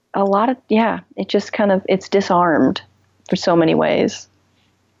 it just kind of, it's disarmed for so many ways.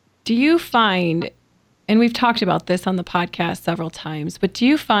 Do you find, and we've talked about this on the podcast several times, but do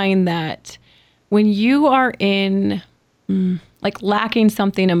you find that when you are in like lacking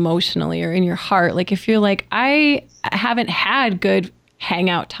something emotionally or in your heart, like if you're like, I haven't had good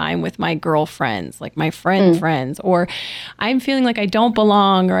hangout time with my girlfriends, like my friends, or I'm feeling like I don't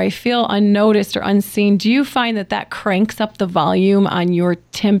belong or I feel unnoticed or unseen, do you find that cranks up the volume on your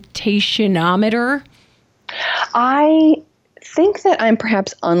temptationometer? I think that I'm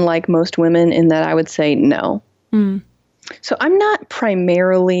perhaps unlike most women in that I would say no. So I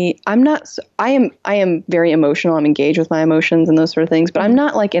am very emotional. I'm engaged with my emotions and those sort of things, but I'm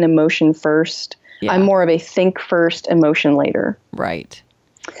not like an emotion first. Yeah. I'm more of a think first, emotion later. Right.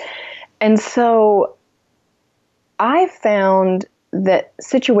 And so I found that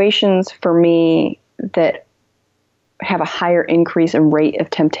situations for me that have a higher increase in rate of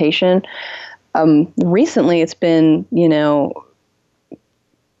temptation, recently it's been,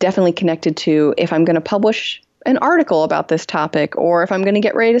 definitely connected to if I'm going to publish an article about this topic or if I'm going to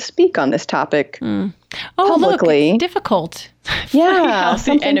get ready to speak on this topic publicly. Look, it's difficult. Yeah, how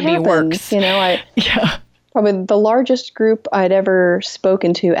the enemy works. Probably the largest group I'd ever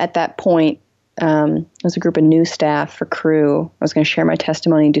spoken to at that point was a group of new staff for crew. I was going to share my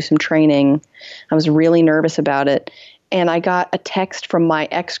testimony and do some training. I was really nervous about it. And I got a text from my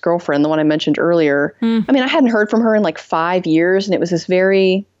ex-girlfriend, the one I mentioned earlier. I mean, I hadn't heard from her in like 5 years. And it was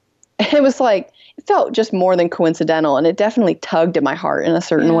it felt just more than coincidental. And it definitely tugged at my heart in a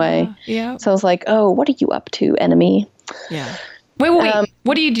certain way. Yeah. So I was like, oh, what are you up to, enemy? Yeah. Wait.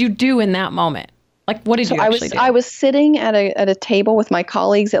 What did you do in that moment? Like, what did you actually do? I was sitting at a table with my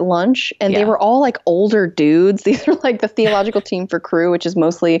colleagues at lunch, and they were all like older dudes. These are like the theological team for Crew, which is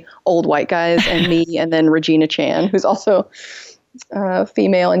mostly old white guys, and me, and then Regina Chan, who's also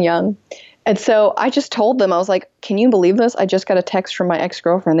female and young. And so I just told them, I was like, can you believe this? I just got a text from my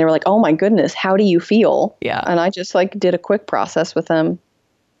ex-girlfriend. They were like, oh my goodness, how do you feel? Yeah. And I just like did a quick process with them.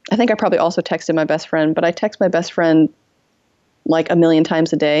 I think I probably also texted my best friend, but I text my best friend like 1 million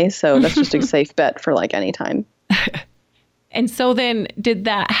times a day. So that's just a safe bet for like any time. And so then did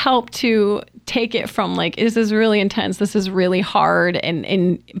that help to take it from like, this is really intense, this is really hard,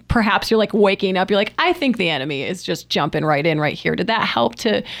 and perhaps you're like waking up, you're like, I think the enemy is just jumping right in right here. Did that help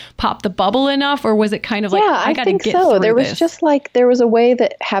to pop the bubble enough, or was it kind of like, I got to get through there was this? Just like, there was a way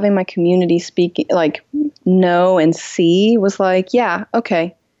that having my community speak, like know and see was like, yeah,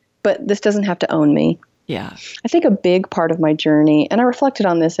 okay, but this doesn't have to own me. Yeah. I think a big part of my journey, and I reflected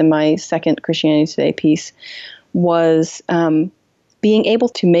on this in my second Christianity Today piece, was being able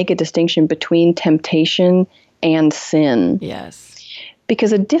to make a distinction between temptation and sin. Yes.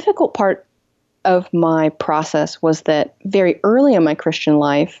 Because a difficult part of my process was that very early in my Christian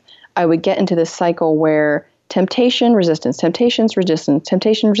life, I would get into this cycle where temptation, resistance, temptations, resistance,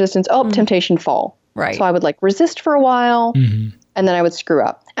 temptation, resistance, temptation, fall. Right. So I would like resist for a while, and then I would screw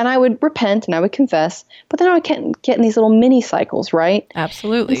up. And I would repent and I would confess, but then I would get in these little mini cycles, right?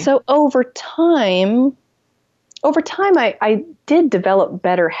 Absolutely. And so over time, I did develop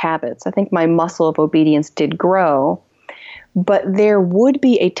better habits. I think my muscle of obedience did grow, but there would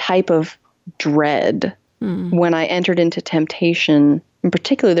be a type of dread when I entered into temptation. In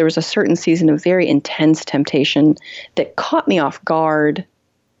particular, there was a certain season of very intense temptation that caught me off guard,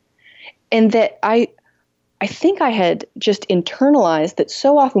 and that I think I had just internalized that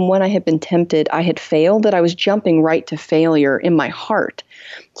so often when I had been tempted, I had failed, that I was jumping right to failure in my heart.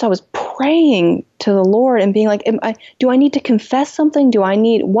 So I was praying to the Lord and being like, do I need to confess something?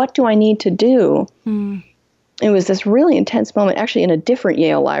 What do I need to do? It was this really intense moment, actually in a different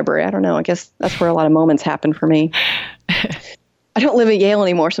Yale library. I don't know. I guess that's where a lot of moments happen for me. I don't live at Yale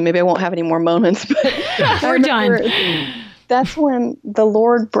anymore, so maybe I won't have any more moments. But we're done. That's when the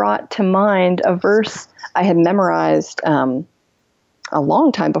Lord brought to mind a verse I had memorized a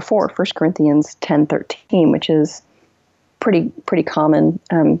long time before, 1 Corinthians 10:13, which is pretty common.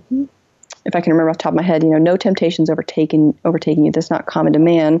 If I can remember off the top of my head, no temptation's overtaking you. That's not common to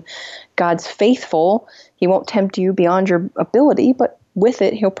man. God's faithful. He won't tempt you beyond your ability, but with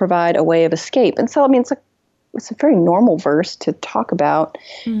it, he'll provide a way of escape. And so, I mean, it's a very normal verse to talk about,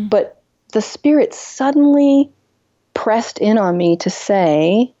 but the Spirit suddenly pressed in on me to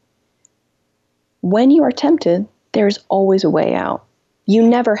say, when you are tempted, there's always a way out. You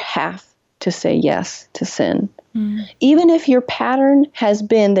never have to say yes to sin. Even if your pattern has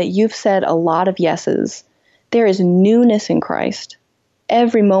been that you've said a lot of yeses, there is newness in Christ.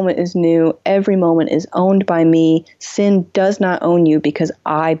 Every moment is new. Every moment is owned by me. Sin does not own you because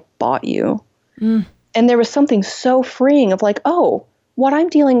I bought you. And there was something so freeing of like, oh, what I'm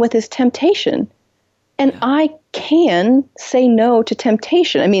dealing with is temptation. And I can say no to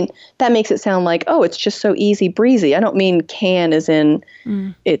temptation. I mean, that makes it sound like, oh, it's just so easy breezy. I don't mean can as in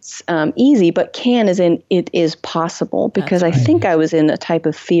it's easy, but can as in it is possible. Because I think I was in a type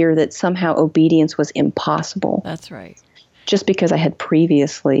of fear that somehow obedience was impossible. That's right. Just because I had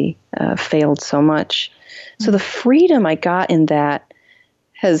previously failed so much. So the freedom I got in that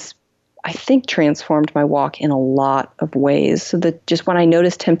has, I think, transformed my walk in a lot of ways. So that just when I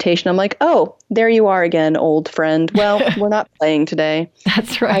notice temptation, I'm like, oh, there you are again, old friend. Well, we're not playing today.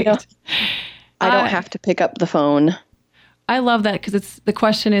 That's right. I don't have to pick up the phone. I love that, because the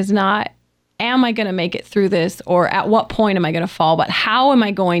question is not, am I going to make it through this, or at what point am I going to fall, but how am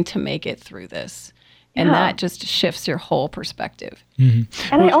I going to make it through this? And that just shifts your whole perspective. And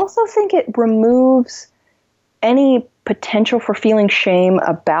I also think it removes any potential for feeling shame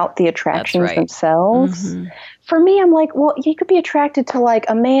about the attractions themselves. For me, I'm like, well, you could be attracted to like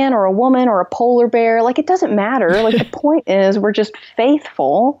a man or a woman or a polar bear. Like, it doesn't matter. Like, the point is we're just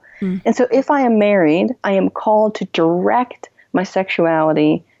faithful. And so if I am married, I am called to direct my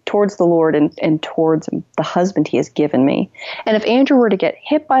sexuality towards the Lord and towards the husband he has given me. And if Andrew were to get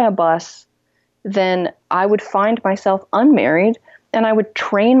hit by a bus, then I would find myself unmarried, and I would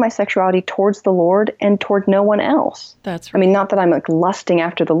train my sexuality towards the Lord and toward no one else. That's right. I mean, not that I'm like lusting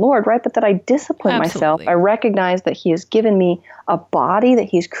after the Lord, right? But that I discipline myself. I recognize that he has given me a body, that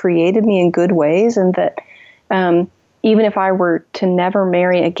he's created me in good ways, and that even if I were to never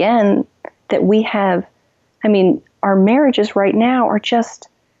marry again, that we have, I mean, our marriages right now are just,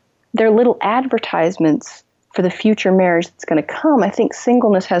 they're little advertisements for the future marriage that's going to come, I think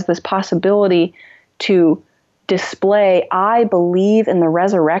singleness has this possibility to display, I believe in the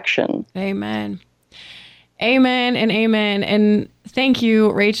resurrection. Amen. Amen and amen. And thank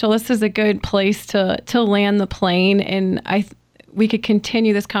you, Rachel. This is a good place to land the plane. And we could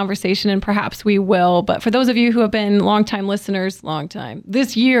continue this conversation, and perhaps we will. But for those of you who have been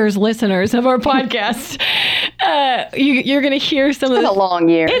this year's listeners of our podcast, you're going to hear some of It's been a long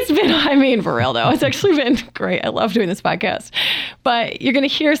year. It's been, for real though, it's actually been great. I love doing this podcast. But you're going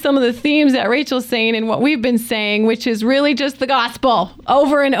to hear some of the themes that Rachel's saying and what we've been saying, which is really just the gospel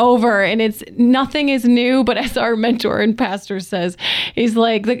over and over. And it's nothing is new, but as our mentor and pastor says, he's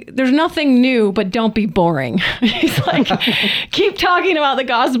like, there's nothing new, but don't be boring. He's like, keep talking about the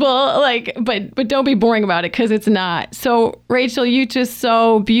gospel, but don't be boring about it, because it's not. So Rachel, you just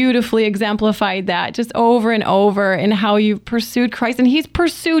so beautifully exemplified that just over and over, and how you've pursued Christ, and he's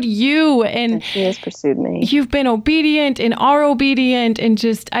pursued you, and he has pursued me. You've been obedient and are obedient, and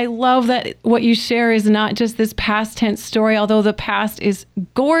just, I love that what you share is not just this past tense story, although the past is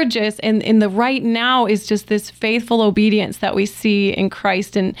gorgeous, and in the right now is just this faithful obedience that we see in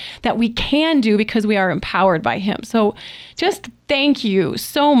Christ, and that we can do because we are empowered by him. So just thank you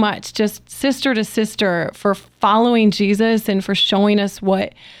so much, just sister to sister, for following Jesus and for showing us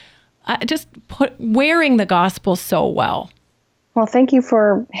wearing the gospel so well. Well, thank you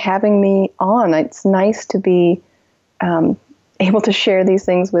for having me on. It's nice to be able to share these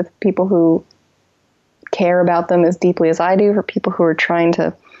things with people who care about them as deeply as I do, for people who are trying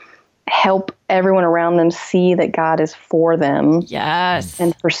to help everyone around them see that God is for them. Yes.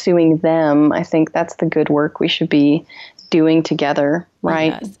 And pursuing them. I think that's the good work we should be doing together,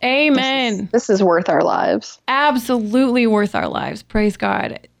 right? Yes. Amen. This is worth our lives. Absolutely worth our lives. Praise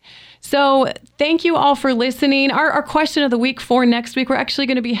God. So thank you all for listening. Our question of the week for next week, we're actually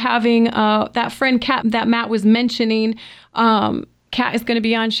going to be having that friend Kat that Matt was mentioning. Kat is going to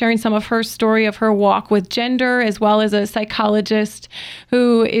be on sharing some of her story of her walk with gender, as well as a psychologist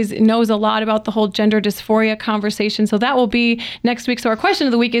who knows a lot about the whole gender dysphoria conversation. So that will be next week. So our question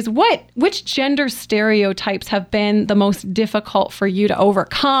of the week is, which gender stereotypes have been the most difficult for you to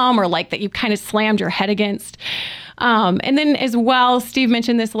overcome, or like that you kind of slammed your head against? And then as well, Steve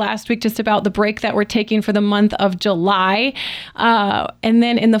mentioned this last week, just about the break that we're taking for the month of July. And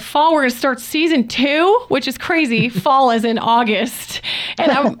then in the fall, we're going to start season 2, which is crazy. Fall is in August.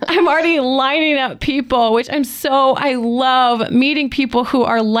 And I'm already lining up people, which I love meeting people who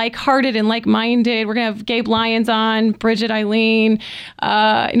are like-hearted and like-minded. We're going to have Gabe Lyons on, Bridget Eileen,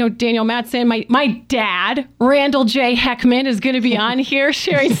 Daniel Mattson. My dad, Randall J. Heckman, is going to be on here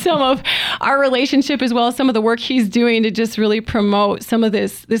sharing some of our relationship, as well as some of the work he's doing to just really promote some of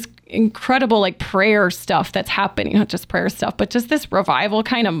this incredible prayer stuff that's happening, not just prayer stuff, but just this revival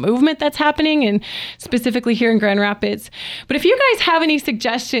kind of movement that's happening, and specifically here in Grand Rapids. But if you guys have any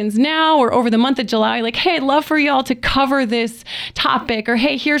suggestions now or over the month of July, hey, I'd love for y'all to cover this topic, or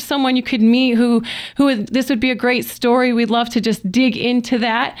hey, here's someone you could meet who this would be a great story. We'd love to just dig into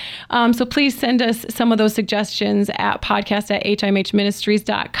that. So please send us some of those suggestions at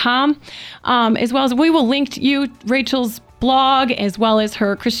podcast@himhministries.com. As well as we will link to you, Rachel's blog, as well as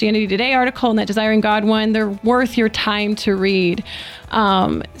her Christianity Today article and that Desiring God one. They're worth your time to read.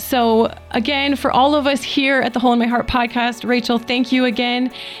 So again, for all of us here at the Hole in My Heart podcast, Rachel, thank you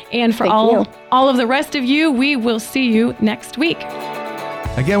again. And for all of the rest of you, we will see you next week.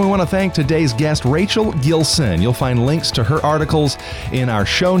 Again, we want to thank today's guest, Rachel Gilson. You'll find links to her articles in our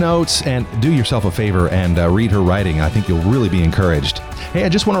show notes, and do yourself a favor and read her writing. I think you'll really be encouraged. Hey, I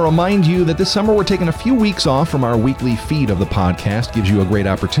just want to remind you that this summer we're taking a few weeks off from our weekly feed of the podcast. Gives you a great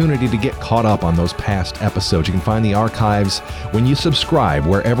opportunity to get caught up on those past episodes. You can find the archives when you subscribe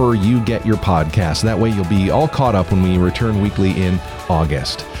wherever you get your podcasts. That way you'll be all caught up when we return weekly in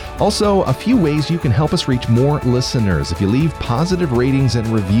August. Also, a few ways you can help us reach more listeners. If you leave positive ratings and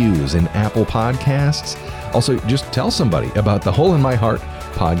reviews in Apple Podcasts, also just tell somebody about the Hole in My Heart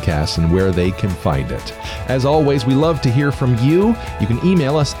podcast and where they can find it. As always, we love to hear from you. You can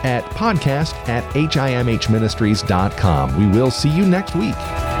email us at podcast@himhministries.com. We will see you next week.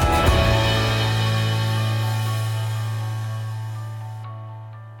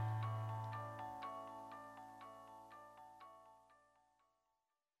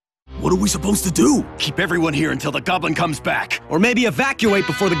 What are we supposed to do? Keep everyone here until the goblin comes back. Or maybe evacuate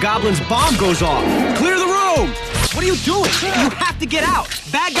before the goblin's bomb goes off. Clear the room! What are you doing? You have to get out.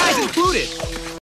 Bad guys included.